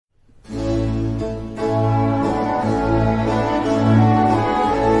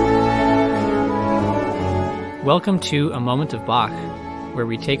Welcome to A Moment of Bach, where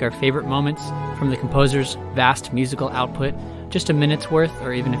we take our favorite moments from the composer's vast musical output, just a minute's worth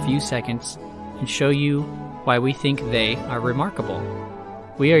or even a few seconds, and show you why we think they are remarkable.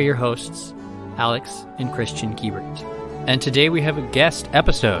 We are your hosts, Alex and Christian Kiebert. And today we have a guest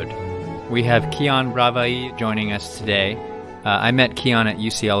episode. We have Kian Ravaei joining us today. I met Kian at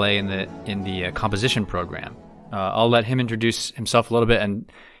UCLA in the composition program. I'll let him introduce himself a little bit,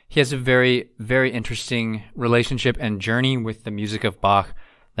 and he has a very, very interesting relationship and journey with the music of Bach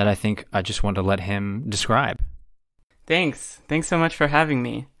that I think I just want to let him describe. Thanks so much for having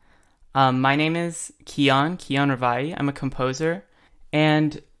me. My name is Kian Ravaei. I'm a composer,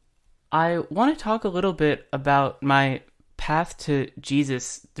 and I want to talk a little bit about my path to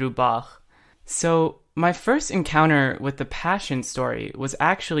Jesus through Bach. So my first encounter with the Passion story was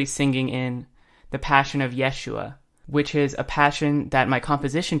actually singing in The Passion of Yeshua, which is a passion that my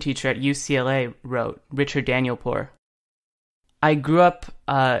composition teacher at UCLA wrote, Richard Danielpour. I grew up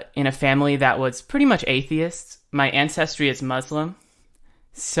in a family that was pretty much atheist. My ancestry is Muslim,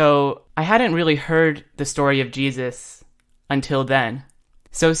 so I hadn't really heard the story of Jesus until then.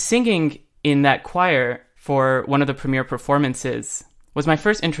 So singing in that choir for one of the premiere performances was my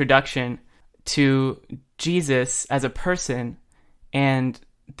first introduction to Jesus as a person and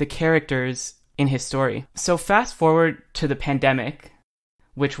the characters in his story. So fast forward to the pandemic,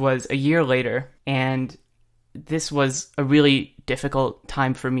 which was a year later, and this was a really difficult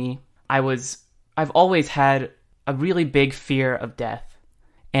time for me. I've always had a really big fear of death,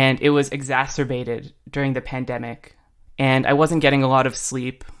 and it was exacerbated during the pandemic, and I wasn't getting a lot of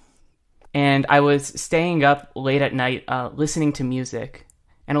sleep, and I was staying up late at night listening to music,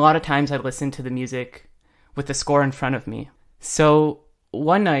 and a lot of times I'd listen to the music with the score in front of me. So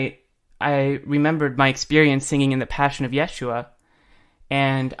one night, I remembered my experience singing in The Passion of Yeshua,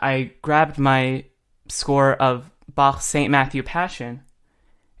 and I grabbed my score of Bach's St. Matthew Passion,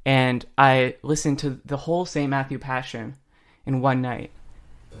 and I listened to the whole St. Matthew Passion in one night.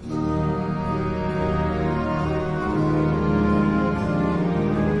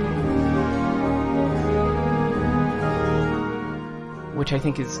 Which I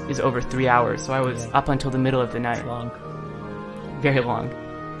think is over 3 hours, so I was up until the middle of the night. That's long. Very long.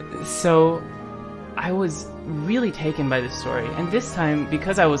 So I was really taken by this story, and this time,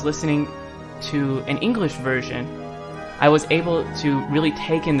 because I was listening to an English version, I was able to really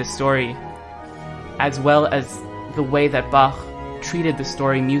take in the story as well as the way that Bach treated the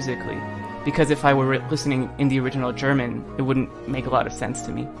story musically, because if I were listening in the original German, it wouldn't make a lot of sense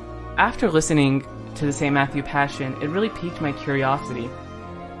to me. After listening to the St. Matthew Passion, it really piqued my curiosity,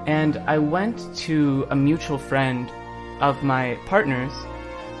 and I went to a mutual friend of my partner's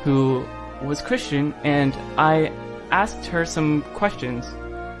who was Christian, and I asked her some questions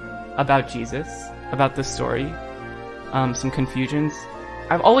about Jesus, about the story, some confusions.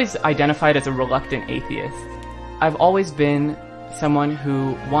 I've always identified as a reluctant atheist. I've always been someone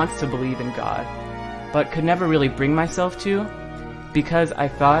who wants to believe in God, but could never really bring myself to, because I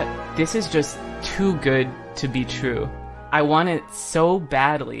thought, this is just too good to be true. I want it so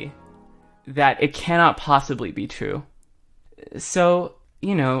badly that it cannot possibly be true. So,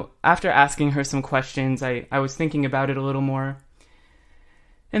 after asking her some questions, I was thinking about it a little more.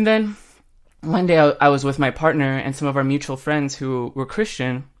 And then one day I was with my partner and some of our mutual friends who were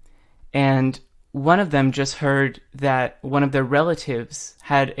Christian, and one of them just heard that one of their relatives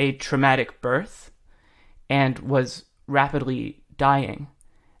had a traumatic birth and was rapidly dying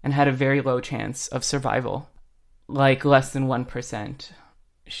and had a very low chance of survival, like less than 1%.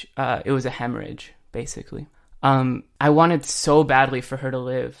 It was a hemorrhage, basically. I wanted so badly for her to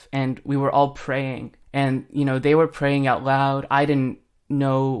live, and we were all praying, and, they were praying out loud. I didn't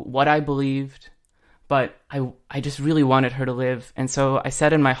know what I believed, but I just really wanted her to live. And so I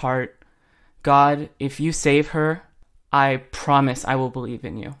said in my heart, God, if you save her, I promise I will believe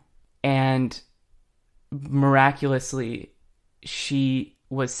in you. And miraculously, she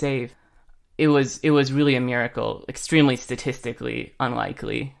was saved. It was really a miracle, extremely statistically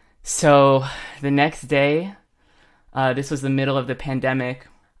unlikely. So the next day, this was the middle of the pandemic,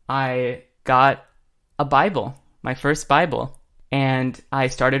 I got a Bible, my first Bible, and I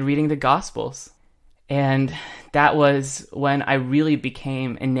started reading the Gospels. And that was when I really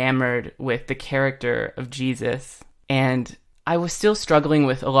became enamored with the character of Jesus. And I was still struggling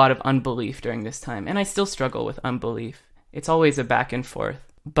with a lot of unbelief during this time, and I still struggle with unbelief. It's always a back and forth.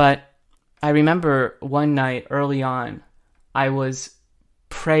 But I remember one night early on, I was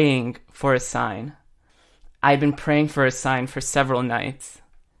praying for a sign. I'd been praying for a sign for several nights,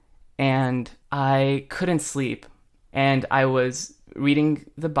 and I couldn't sleep. And I was reading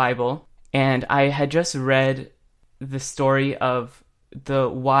the Bible, and I had just read the story of the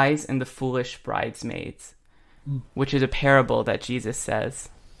wise and the foolish bridesmaids, which is a parable that Jesus says.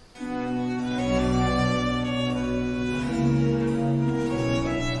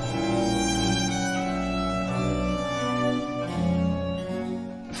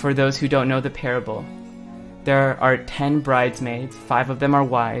 For those who don't know the parable, there are 10 bridesmaids, 5 of them are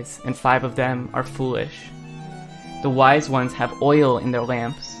wise, and 5 of them are foolish. The wise ones have oil in their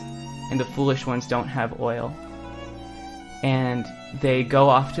lamps, and the foolish ones don't have oil. And they go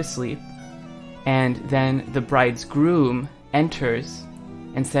off to sleep, and then the bride's groom enters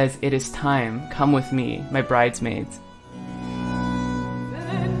and says, "It is time, come with me, my bridesmaids."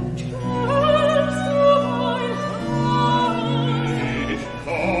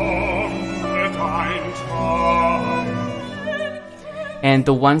 And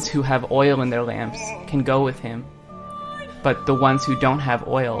the ones who have oil in their lamps can go with him, but the ones who don't have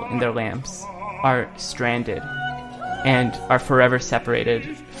oil in their lamps are stranded and are forever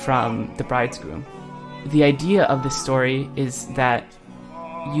separated from the bridegroom. The idea of this story is that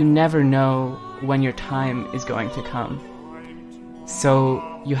you never know when your time is going to come. So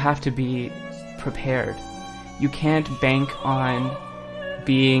you have to be prepared. You can't bank on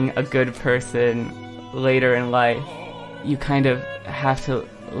being a good person later in life. You kind of have to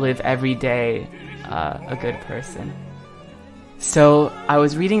live every day a good person. So I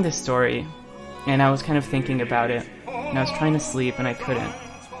was reading this story, and I was kind of thinking about it, and I was trying to sleep, and I couldn't.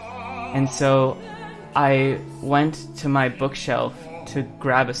 And so I went to my bookshelf to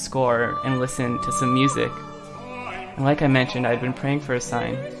grab a score and listen to some music. And like I mentioned, I'd been praying for a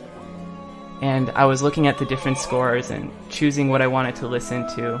sign. And I was looking at the different scores and choosing what I wanted to listen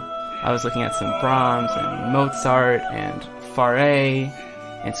to. I was looking at some Brahms and Mozart and Fauré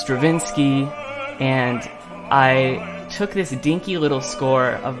and Stravinsky, and I took this dinky little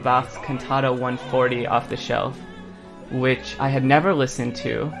score of Bach's Cantata 140 off the shelf, which I had never listened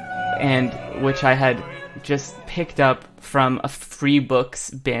to, and which I had just picked up from a free books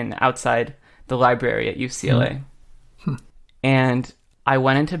bin outside the library at UCLA. And I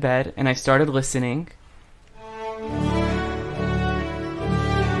went into bed and I started listening.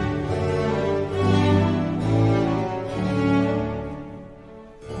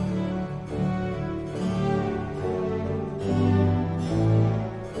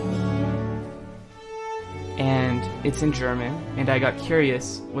 And it's in German, and I got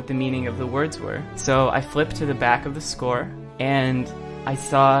curious what the meaning of the words were. So I flipped to the back of the score, and I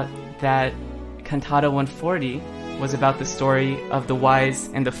saw that Cantata 140 was about the story of the wise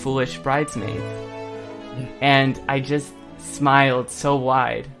and the foolish bridesmaids. And I just smiled so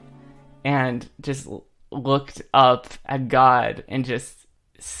wide, and just looked up at God, and just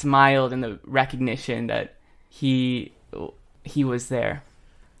smiled in the recognition that He was there.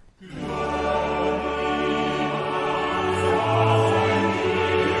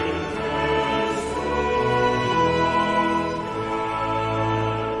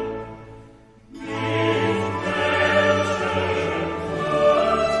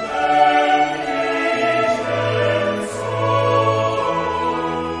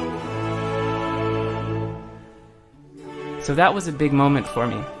 So that was a big moment for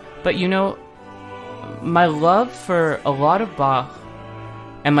me. But you know, my love for a lot of Bach,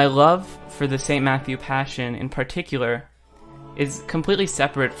 and my love for the St. Matthew Passion in particular, is completely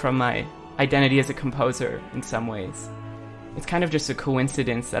separate from my identity as a composer in some ways. It's kind of just a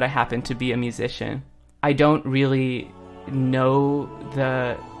coincidence that I happen to be a musician. I don't really know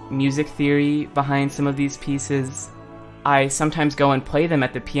the music theory behind some of these pieces. I sometimes go and play them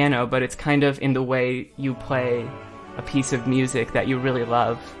at the piano, but it's kind of in the way you play a piece of music that you really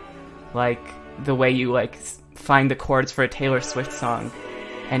love, like the way you find the chords for a Taylor Swift song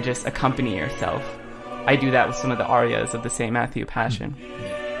and just accompany yourself. I do that with some of the arias of the St. Matthew Passion.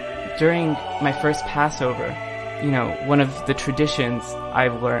 During my first Passover, you know, one of the traditions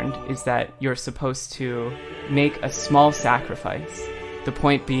I've learned is that you're supposed to make a small sacrifice. The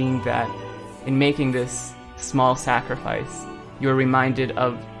point being that in making this small sacrifice, you're reminded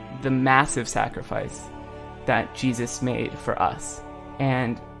of the massive sacrifice that Jesus made for us.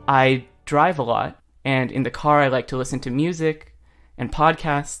 And I drive a lot, and in the car I like to listen to music and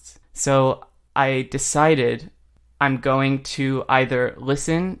podcasts. So I decided I'm going to either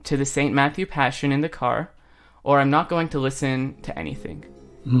listen to the St. Matthew Passion in the car, or I'm not going to listen to anything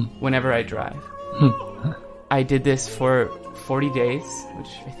whenever I drive. I did this for 40 days, which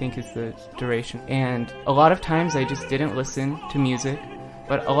I think is the duration. And a lot of times I just didn't listen to music,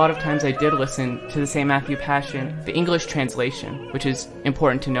 but a lot of times I did listen to the St. Matthew Passion, the English translation, which is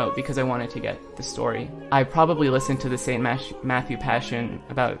important to note because I wanted to get the story. I probably listened to the St. Matthew Passion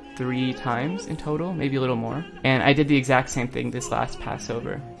about 3 times in total, maybe a little more. And I did the exact same thing this last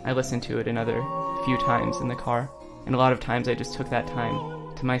Passover. I listened to it another few times in the car, and a lot of times I just took that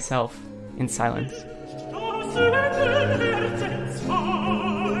time to myself in silence.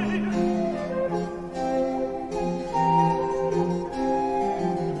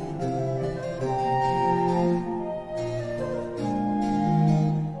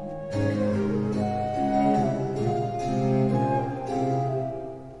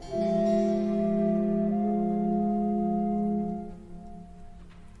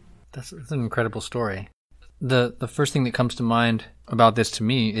 That's an incredible story. The first thing that comes to mind about this to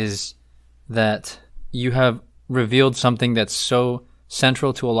me is that you have revealed something that's so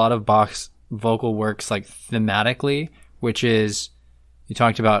central to a lot of Bach's vocal works, like thematically, which is, you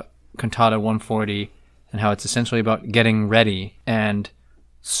talked about Cantata 140 and how it's essentially about getting ready. And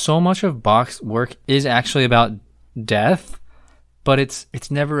so much of Bach's work is actually about death, but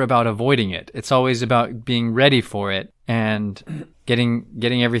it's never about avoiding it. It's always about being ready for it and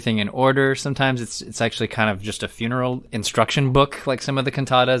getting everything in order. Sometimes it's actually kind of just a funeral instruction book, like some of the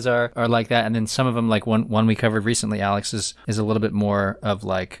cantatas are like that. And then some of them, like one we covered recently, Alex, is a little bit more of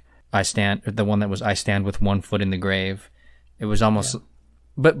like the one that was I stand with one foot in the grave. It was almost,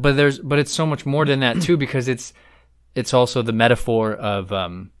 yeah. but it's so much more than that too, because it's also the metaphor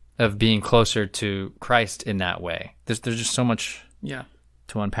of being closer to Christ in that way. There's just so much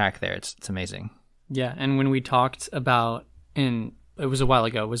to unpack there. It's amazing. Yeah, and when we talked about, it was a while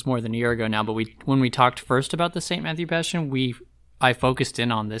ago, it was more than a year ago now, but when we talked first about the St. Matthew Passion, I focused in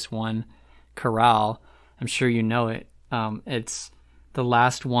on this one chorale. I'm sure you know it. It's the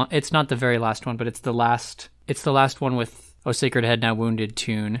last one. It's not the very last one, but it's the last one with "O Sacred Head Now Wounded"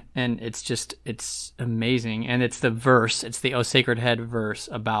 tune, and it's amazing. And it's the verse, it's the "O Sacred Head" verse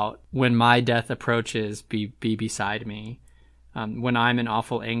about when my death approaches, be beside me. When I'm in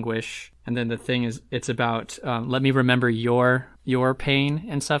awful anguish. And then the thing is, it's about let me remember your pain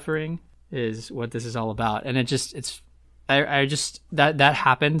and suffering is what this is all about. And that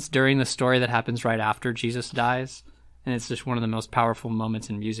happens during the story that happens right after Jesus dies, and it's just one of the most powerful moments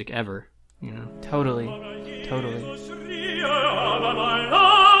in music ever. You know, totally.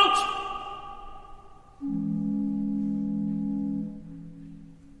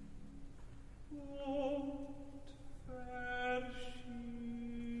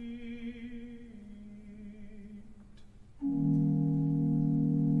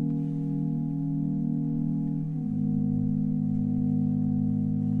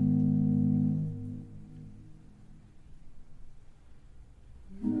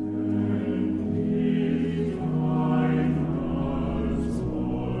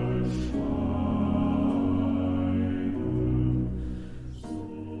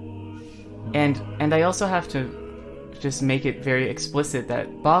 And I also have to just make it very explicit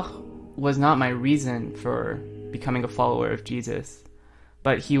that Bach was not my reason for becoming a follower of Jesus,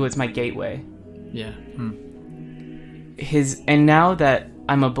 but he was my gateway. Yeah. And now that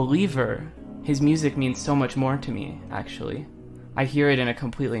I'm a believer, his music means so much more to me, actually. I hear it in a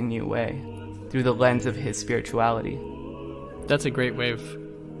completely new way, through the lens of his spirituality. That's a great way of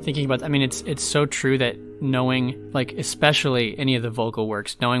thinking about that. I mean, it's so true that knowing, like, especially any of the vocal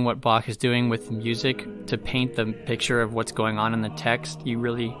works, knowing what Bach is doing with the music to paint the picture of what's going on in the text, you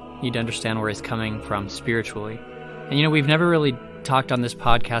really need to understand where he's coming from spiritually. And, you know, we've never really talked on this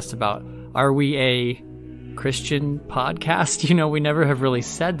podcast about, are we a Christian podcast? You know, we never have really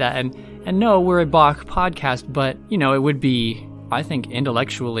said that. And no, we're a Bach podcast, but, you know, it would be, I think,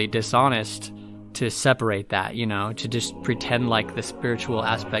 intellectually dishonest to separate that, you know, to just pretend like the spiritual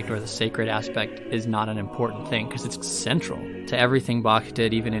aspect or the sacred aspect is not an important thing, because it's central to everything Bach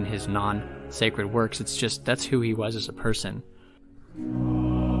did, even in his non-sacred works. It's just, that's who he was as a person.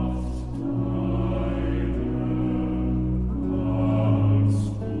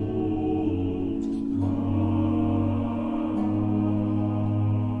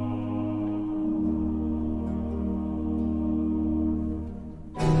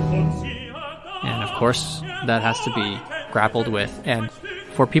 Of course, that has to be grappled with. And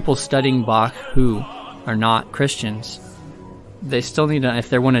for people studying Bach who are not Christians, they still need to, if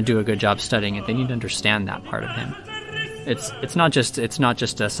they want to do a good job studying it, they need to understand that part of him. It's not just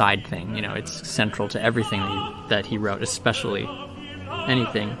a side thing, you know. It's central to everything that he wrote, especially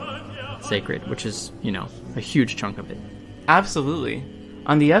anything sacred, which is, you know, a huge chunk of it. Absolutely.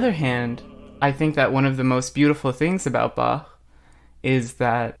 On the other hand, I think that one of the most beautiful things about Bach is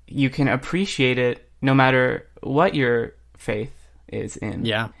that you can appreciate it no matter what your faith is in.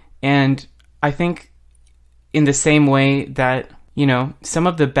 Yeah. And I think in the same way that, you know, some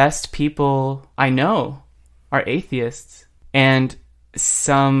of the best people I know are atheists, and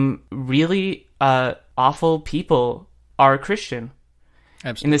some really awful people are Christian.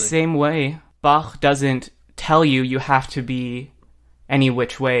 Absolutely. In the same way, Bach doesn't tell you have to be any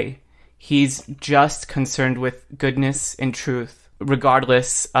which way. He's just concerned with goodness and truth,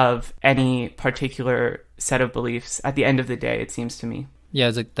 regardless of any particular set of beliefs. At the end of the day, it seems to me. Yeah,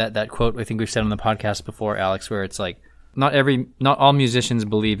 it's like that quote I think we've said on the podcast before, Alex, where it's like, not all musicians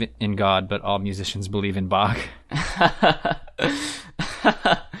believe in God, but all musicians believe in Bach.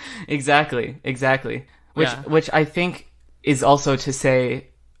 Exactly. Which I think is also to say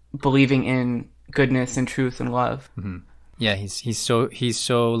believing in goodness and truth and love. Mm-hmm. Yeah, he's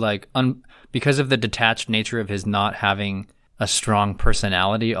so like because of the detached nature of his not having a strong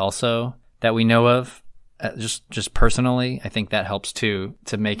personality also that we know of, just personally, I think that helps too,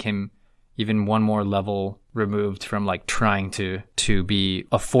 to make him even one more level removed from like trying to be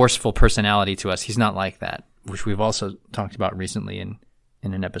a forceful personality to us. He's not like that, which we've also talked about recently in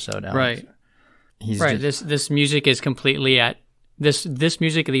an episode, Alex. Right. This music is completely at this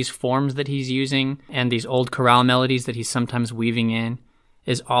music, these forms that he's using and these old chorale melodies that he's sometimes weaving in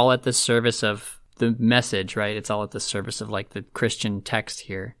is all at the service of the message, right? It's all at the service of like the Christian text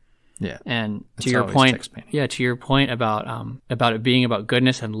here. Yeah. And to your point about it being about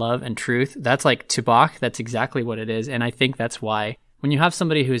goodness and love and truth, that's like, to Bach, that's exactly what it is. And I think that's why when you have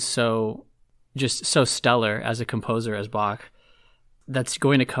somebody who's so stellar as a composer as Bach, that's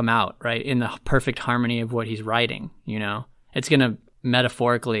going to come out, right, in the perfect harmony of what he's writing, you know? It's going to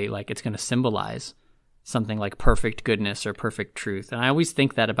metaphorically, like, it's going to symbolize something like perfect goodness or perfect truth. And I always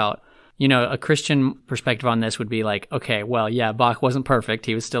think that about, you know, a Christian perspective on this would be like, okay, well, yeah, Bach wasn't perfect.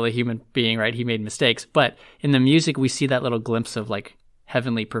 He was still a human being, right? He made mistakes. But in the music, we see that little glimpse of like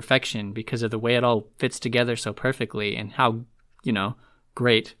heavenly perfection because of the way it all fits together so perfectly and how, you know,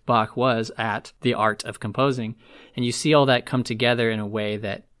 great Bach was at the art of composing. And you see all that come together in a way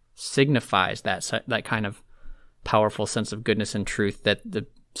that signifies that kind of powerful sense of goodness and truth that the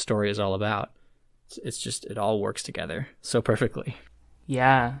story is all about. It's just, it all works together so perfectly.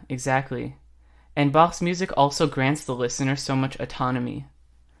 Yeah, exactly. And Bach's music also grants the listener so much autonomy,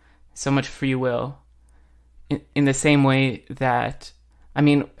 so much free will, in the same way that, I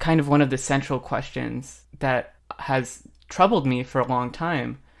mean, kind of one of the central questions that has troubled me for a long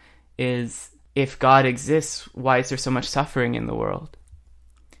time is, if God exists, why is there so much suffering in the world?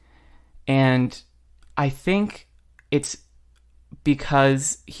 And I think it's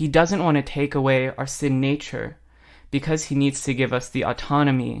because he doesn't want to take away our sin nature, because he needs to give us the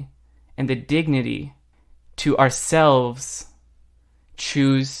autonomy and the dignity to ourselves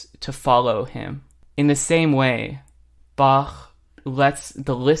choose to follow him. In the same way, Bach lets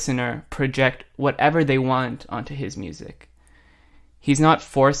the listener project whatever they want onto his music. He's not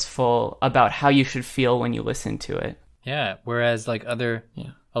forceful about how you should feel when you listen to it. Yeah, whereas like a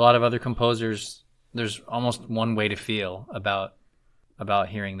lot of other composers, there's almost one way to feel about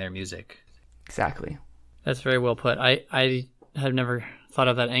hearing their music. Exactly. That's very well put. I have never thought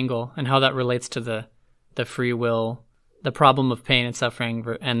of that angle and how that relates to the free will, the problem of pain and suffering,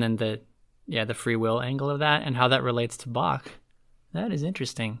 and then the free will angle of that, and how that relates to Bach. That is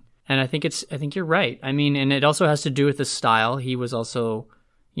interesting. And I think you're right. I mean, and it also has to do with the style. He was also,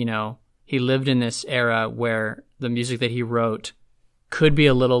 you know, he lived in this era where the music that he wrote could be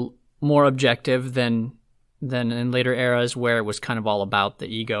a little more objective than in later eras where it was kind of all about the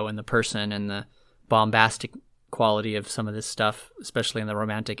ego and the person and the bombastic quality of some of this stuff, especially in the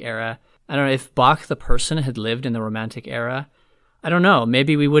Romantic era. I don't know if Bach the person had lived in the Romantic era. I don't know.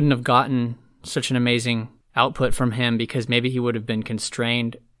 Maybe we wouldn't have gotten such an amazing output from him, because maybe he would have been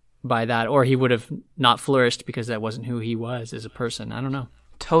constrained by that, or he would have not flourished because that wasn't who he was as a person. I don't know.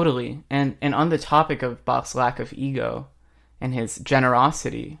 Totally. And on the topic of Bach's lack of ego and his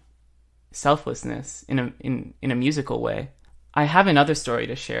generosity, selflessness in a musical way, I have another story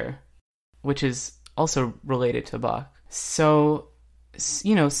to share, which is also related to Bach. So,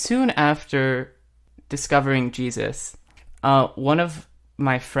 you know, soon after discovering Jesus, one of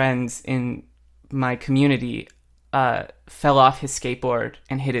my friends in my community fell off his skateboard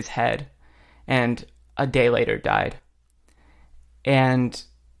and hit his head, and a day later died. And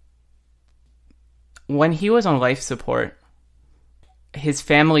when he was on life support, his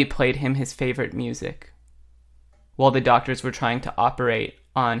family played him his favorite music while the doctors were trying to operate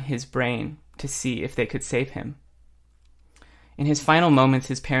on his brain to see if they could save him. In his final moments,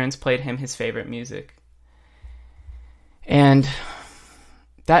 his parents played him his favorite music. And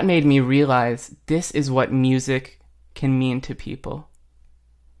that made me realize this is what music can mean to people.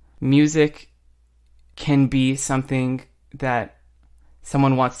 music can be something that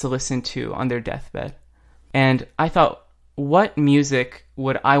someone wants to listen to on their deathbed. And I thought, what music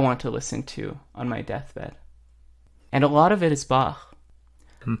would I want to listen to on my deathbed? And a lot of it is Bach.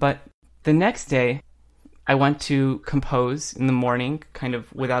 But the next day, I went to compose in the morning, kind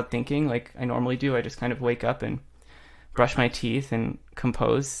of without thinking, like I normally do. I just kind of wake up and brush my teeth and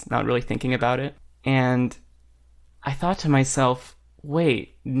compose, not really thinking about it. And I thought to myself,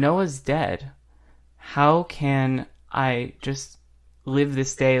 wait, Noah's dead. How can I just live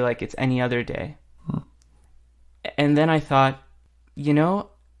this day like it's any other day? And then I thought,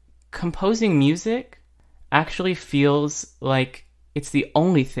 composing music actually feels like it's the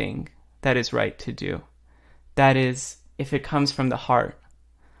only thing that is right to do. That is, if it comes from the heart,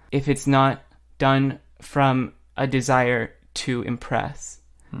 if it's not done from a desire to impress,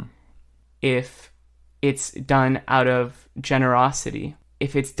 if it's done out of generosity,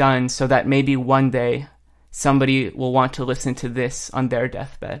 if it's done so that maybe one day somebody will want to listen to this on their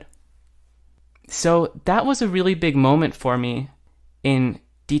deathbed. So that was a really big moment for me in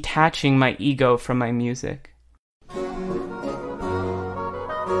detaching my ego from my music.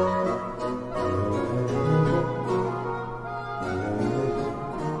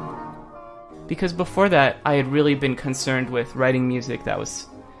 Because before that, I had really been concerned with writing music that was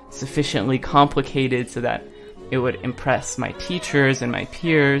sufficiently complicated so that it would impress my teachers and my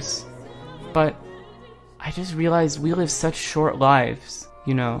peers. But I just realized we live such short lives,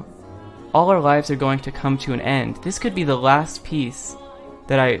 All our lives are going to come to an end. This could be the last piece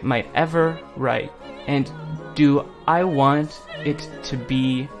that I might ever write. And do I want it to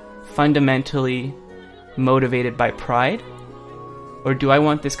be fundamentally motivated by pride? Or do I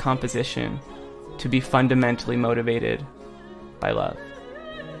want this composition to be fundamentally motivated by love?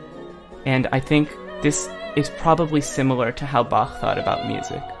 And I think this is probably similar to how Bach thought about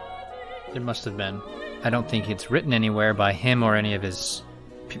music. It must have been. I don't think it's written anywhere by him or any of his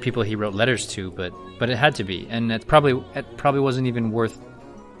people he wrote letters to, but it had to be. And it probably wasn't even worth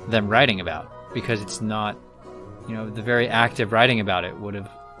them writing about, because it's not, the very act of writing about it would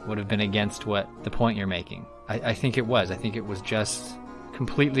have been against what the point you're making. I think it was. I think it was just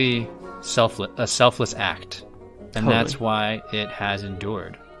completely a selfless act. And Totally. That's why it has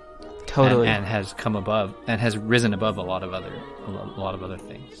endured. Totally. And has come above and has risen above a lot of other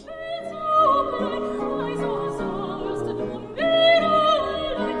things.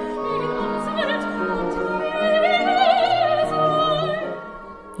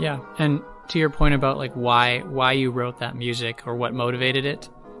 Yeah, and to your point about like why you wrote that music or what motivated it,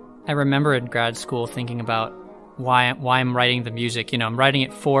 I remember in grad school thinking about why I'm writing the music. I'm writing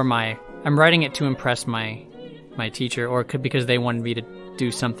it to impress my teacher, or because they wanted me to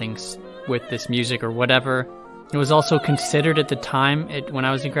do something with this music or whatever. It was also considered at the time, when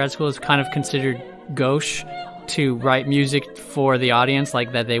I was in grad school, it was kind of considered gauche to write music for the audience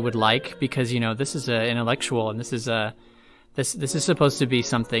like that they would like, because this is an intellectual, and this is supposed to be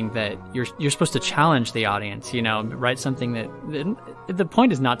something that you're supposed to challenge the audience, write something that the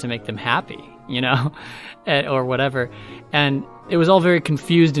point is not to make them happy, or whatever. And it was all very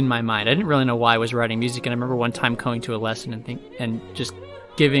confused in my mind. I didn't really know why I was writing music. And I remember one time going to a lesson and just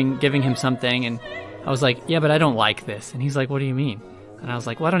giving him something, and I was like, yeah, but I don't like this. And he's like, what do you mean? And I was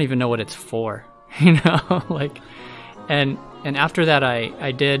like, well, I don't even know what it's for, and after that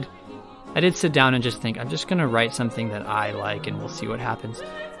I did sit down and just think, I'm just going to write something that I like, and we'll see what happens.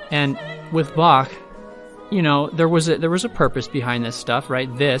 And with Bach, there was a purpose behind this stuff,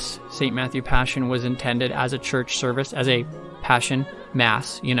 right? This St. Matthew Passion was intended as a church service, as a passion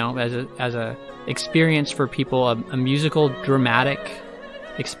mass, as a experience for people, a musical, dramatic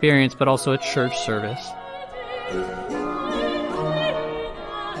experience, but also a church service.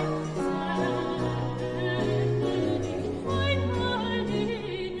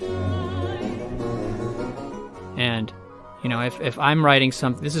 And, if I'm writing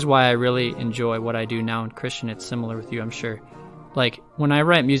something, this is why I really enjoy what I do now in Christian. It's similar with you, I'm sure. Like, when I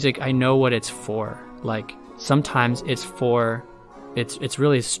write music, I know what it's for. Like, sometimes it's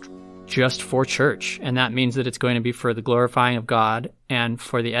really just for church. And that means that it's going to be for the glorifying of God and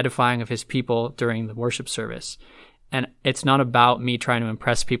for the edifying of his people during the worship service. And it's not about me trying to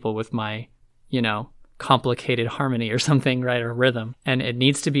impress people with my, complicated harmony or something, right, or rhythm. And it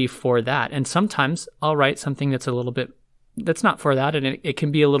needs to be for that. And sometimes I'll write something that's not for that, and it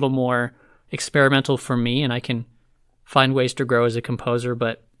can be a little more experimental for me, and I can find ways to grow as a composer.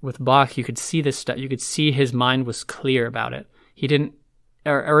 But with Bach, you could see this stuff. You could see his mind was clear about it. He didn't,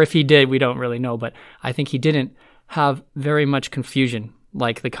 or if he did, we don't really know, but I think he didn't have very much confusion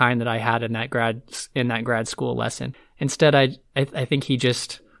like the kind that I had in that grad school lesson. Instead, I think he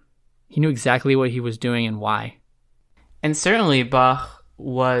just He knew exactly what he was doing and why. And certainly Bach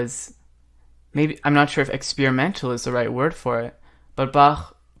was, maybe, I'm not sure if experimental is the right word for it, but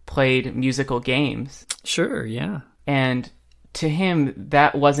Bach played musical games. Sure, yeah. And to him,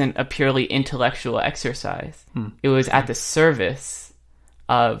 that wasn't a purely intellectual exercise. It was at the service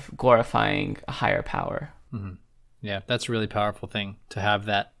of glorifying a higher power. Mm-hmm. Yeah, that's a really powerful thing, to have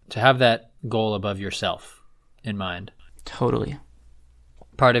that goal above yourself in mind. Totally.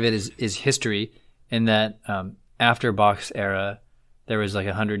 Part of it is history, in that after Bach's era, there was like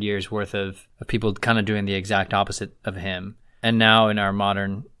 100 years worth of people kind of doing the exact opposite of him. And now in our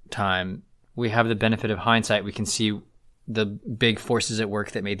modern time, we have the benefit of hindsight. We can see the big forces at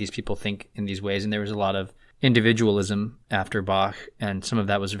work that made these people think in these ways. And there was a lot of individualism after Bach, and some of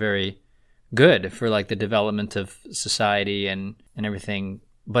that was very good for like the development of society and everything.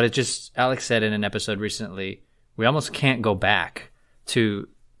 But it just, Alex said in an episode recently, we almost can't go back to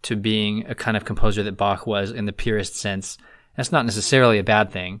being a kind of composer that Bach was in the purest sense. That's not necessarily a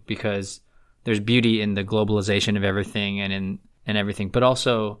bad thing, because there's beauty in the globalization of everything and everything, but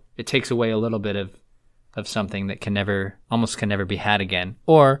also it takes away a little bit of something that almost can never be had again.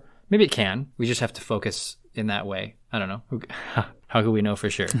 Or maybe it can. We just have to focus in that way. I don't know. How can we know for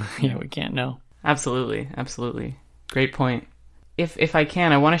sure? Yeah, we can't know. Absolutely. Absolutely. Great point. If I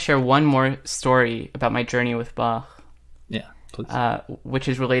can, I want to share one more story about my journey with Bach. Yeah, please. Which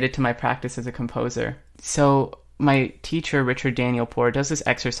is related to my practice as a composer. So my teacher, Richard Daniel Poor, does this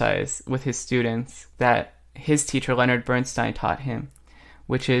exercise with his students that his teacher, Leonard Bernstein, taught him,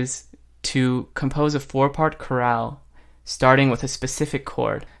 which is to compose a 4-part chorale starting with a specific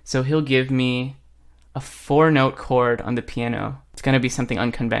chord. So he'll give me a 4-note chord on the piano. It's going to be something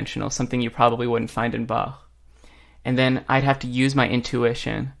unconventional, something you probably wouldn't find in Bach. And then I'd have to use my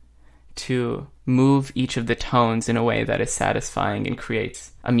intuition to move each of the tones in a way that is satisfying and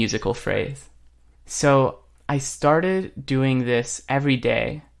creates a musical phrase. So I started doing this every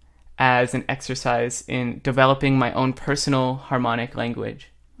day as an exercise in developing my own personal harmonic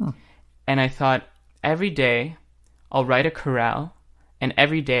language. And I thought, every day I'll write a chorale, and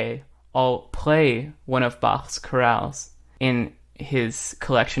every day I'll play one of Bach's chorales in his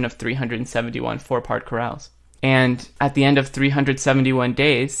collection of 371 4-part chorales. And at the end of 371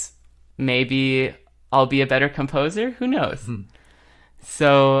 days, maybe I'll be a better composer. Who knows?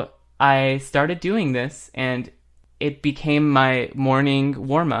 So I started doing this, and it became my morning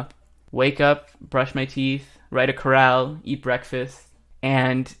warm-up. Wake up, brush my teeth, write a chorale, eat breakfast.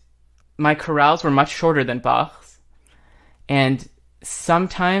 And my chorales were much shorter than Bach's. And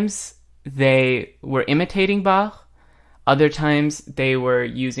sometimes they were imitating Bach. Other times they were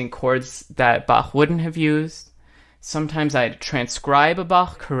using chords that Bach wouldn't have used. Sometimes I'd transcribe a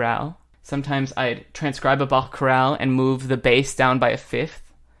Bach chorale. Sometimes I'd transcribe a Bach chorale and move the bass down by a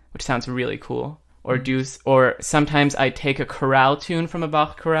fifth, which sounds really cool. Or sometimes I'd take a chorale tune from a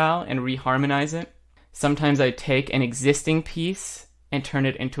Bach chorale and reharmonize it. Sometimes I'd take an existing piece and turn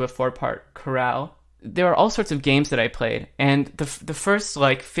it into a 4-part chorale. There are all sorts of games that I played, and the first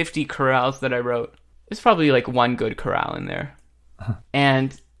 50 chorales that I wrote, there's probably one good chorale in there.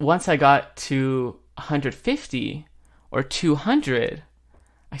 And once I got to 150 or 200,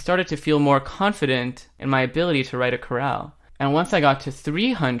 I started to feel more confident in my ability to write a chorale. And once I got to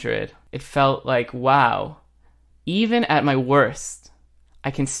 300, it felt like, wow, even at my worst,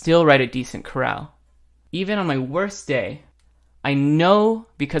 I can still write a decent chorale. Even on my worst day, I know,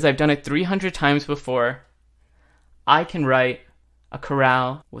 because I've done it 300 times before, I can write a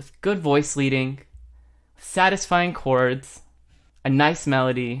chorale with good voice leading, satisfying chords, a nice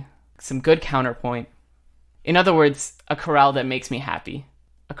melody, some good counterpoint. In other words, a chorale that makes me happy.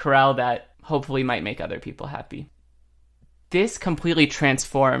 A chorale that hopefully might make other people happy. This completely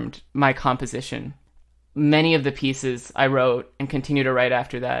transformed my composition. Many of the pieces I wrote and continue to write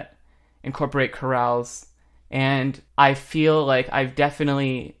after that incorporate chorales, and I feel like I've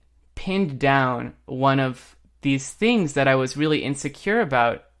definitely pinned down one of these things that I was really insecure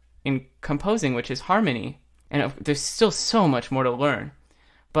about in composing, which is harmony. And there's still so much more to learn.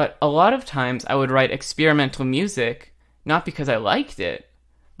 But a lot of times I would write experimental music, not because I liked it,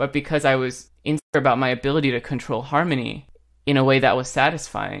 but because I was insecure about my ability to control harmony in a way that was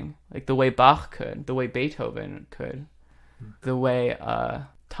satisfying, like the way Bach could, the way Beethoven could, the way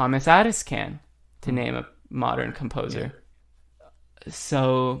Thomas Addis can, to name a modern composer. Yeah.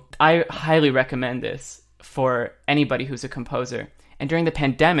 So I highly recommend this for anybody who's a composer. And during the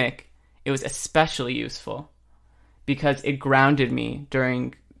pandemic, it was especially useful because it grounded me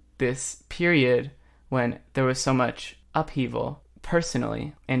during this period when there was so much upheaval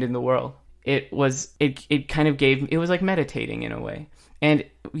personally and in the world. It was like meditating in a way. And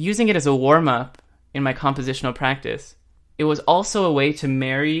using it as a warm-up in my compositional practice, it was also a way to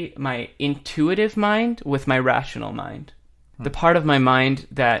marry my intuitive mind with my rational mind. The part of my mind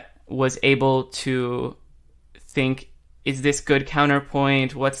that was able to think, is this good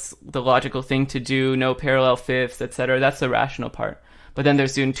counterpoint? What's the logical thing to do? No parallel fifths, etc. That's the rational part. But then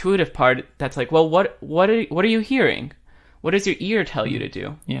there's the intuitive part that's like, well, what are you hearing? What does your ear tell you to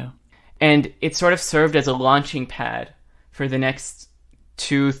do? Yeah. And it sort of served as a launching pad for the next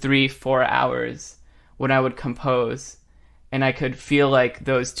 2, 3, 4 hours when I would compose. And I could feel like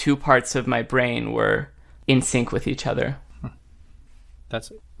those two parts of my brain were in sync with each other.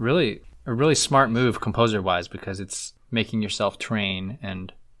 That's really a really smart move composer-wise, because it's making yourself train.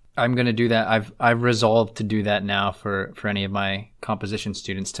 And I'm going to do that. I've resolved to do that now for any of my composition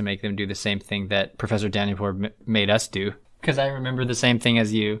students, to make them do the same thing that Professor Danipur made us do. Because I remember the same thing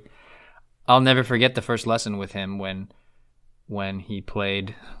as you. I'll never forget the first lesson with him when he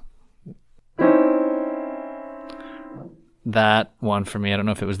played that one for me. I don't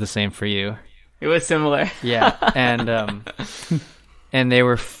know if it was the same for you. It was similar. Yeah, and they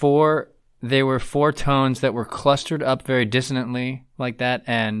were four tones that were clustered up very dissonantly like that,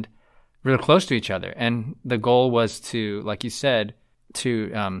 and really close to each other. And the goal was to, like you said,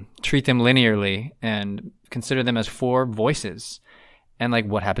 to treat them linearly and consider them as 4 voices. And like,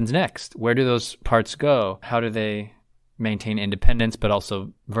 what happens next? Where do those parts go? How do they maintain independence but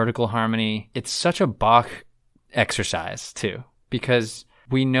also vertical harmony? It's such a Bach exercise too, because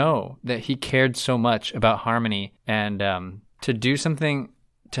we know that he cared so much about harmony, and to do something,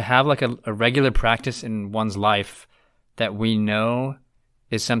 to have like a regular practice in one's life that we know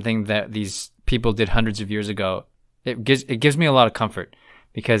is something that these people did hundreds of years ago. It gives me a lot of comfort,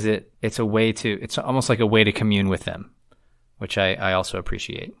 because it's almost like a way to commune with them, which I also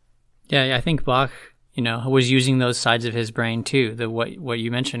appreciate. Yeah, I think Bach, was using those sides of his brain too. What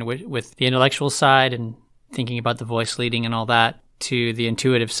you mentioned with the intellectual side and thinking about the voice leading and all that, to the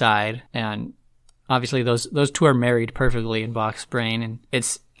intuitive side. And obviously those two are married perfectly in Bach's brain.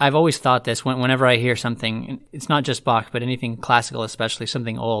 And I've always thought this whenever I hear something, it's not just Bach, but anything classical, especially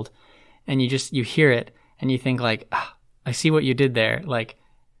something old, and you hear it and you think like, I see what you did there. Like,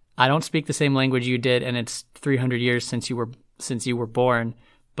 I don't speak the same language you did, and it's 300 years since you were born,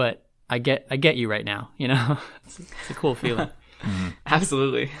 but I get you right now, It's a cool feeling. Mm-hmm.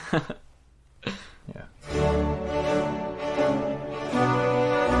 Absolutely. Yeah.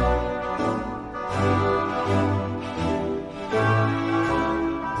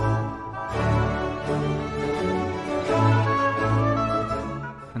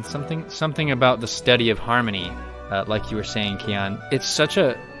 And something about the study of harmony, like you were saying, Kian, it's such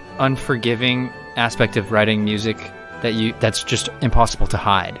a unforgiving aspect of writing music that's just impossible to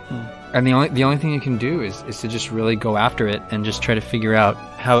hide. And the only thing you can do is to just really go after it and just try to figure out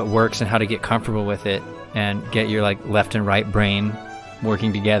how it works and how to get comfortable with it and get your like left and right brain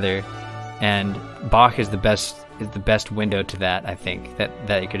working together. And Bach is the best window to that, I think,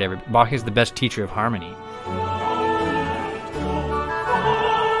 that you could ever. Bach is the best teacher of harmony.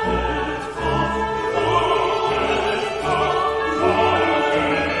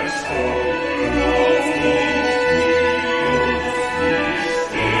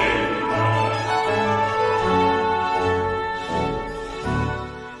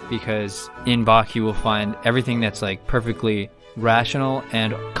 Because in Bach you will find everything that's like perfectly rational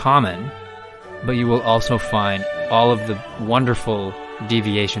and common, but you will also find all of the wonderful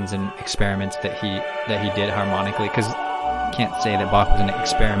deviations and experiments that he did harmonically. Because you can't say that Bach was an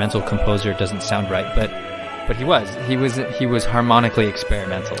experimental composer, it doesn't sound right, but he was harmonically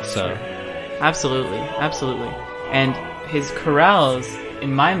experimental. So absolutely. And his chorales,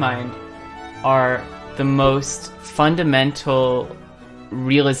 in my mind, are the most fundamental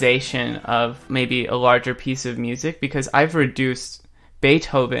realization of maybe a larger piece of music, because I've reduced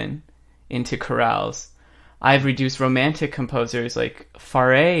Beethoven into chorales. I've reduced romantic composers like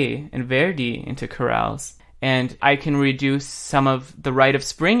Fauré and Verdi into chorales. And I can reduce some of the Rite of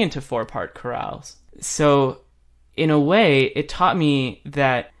Spring into 4-part chorales. So in a way, it taught me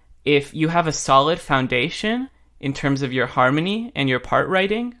that if you have a solid foundation in terms of your harmony and your part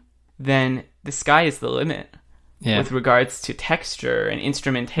writing, then the sky is the limit. Yeah. With regards to texture and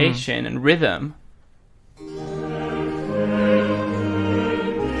instrumentation and rhythm.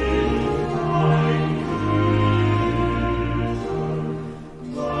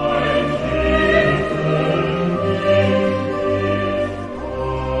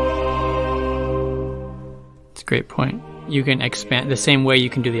 It's a great point. You can expand the same way you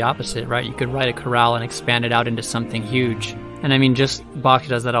can do the opposite, right? You could write a chorale and expand it out into something huge. And I mean, just Bach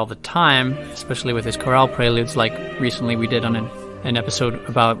does that all the time, especially with his chorale preludes, like recently we did on an episode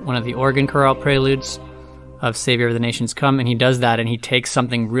about one of the organ chorale preludes of Savior of the Nations Come, and he does that, and he takes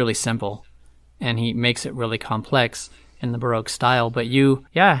something really simple and he makes it really complex in the Baroque style. But you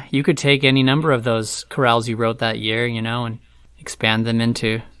could take any number of those chorales you wrote that year, and expand them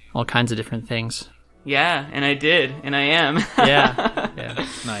into all kinds of different things. Yeah, and I did, and I am. Yeah,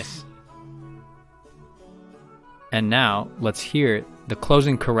 nice. And now, let's hear the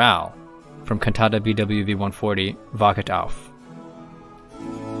closing chorale from Cantata BWV 140, Wachet auf.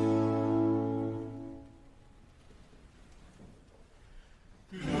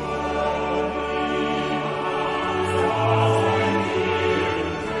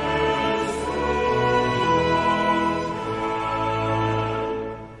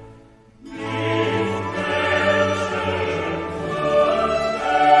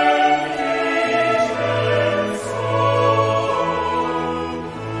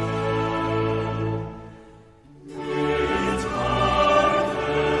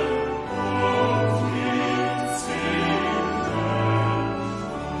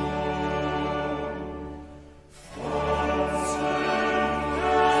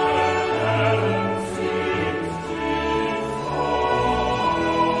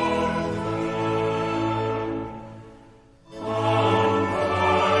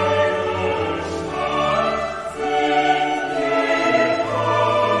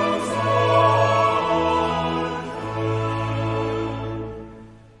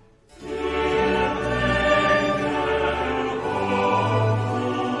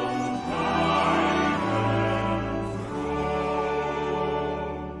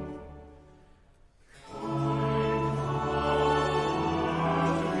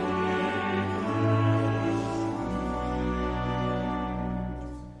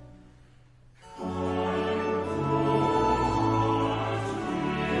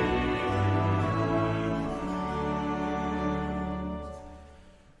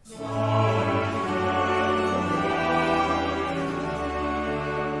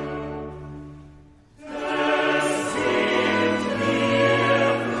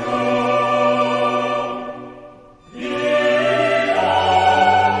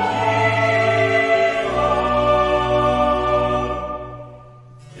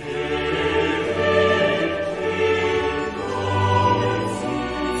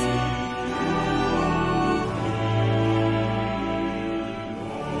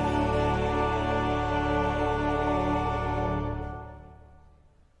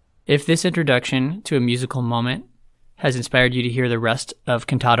 If this introduction to a musical moment has inspired you to hear the rest of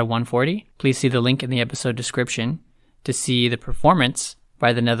Cantata 140, please see the link in the episode description to see the performance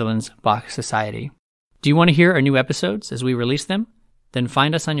by the Netherlands Bach Society. Do you want to hear our new episodes as we release them? Then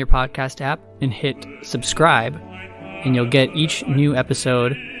find us on your podcast app and hit subscribe, and you'll get each new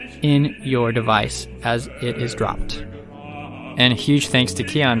episode in your device as it is dropped. And a huge thanks to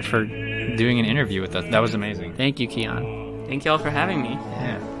Kian for doing an interview with us. That was amazing. Thank you, Kian. Thank y'all for having me.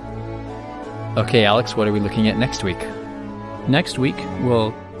 Yeah. Okay, Alex, what are we looking at next week? Next week,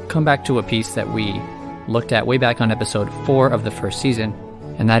 we'll come back to a piece that we looked at way back on episode 4 of the first season,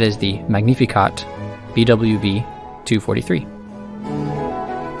 and that is the Magnificat BWV 243.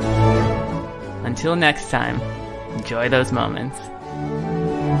 Until next time, enjoy those moments.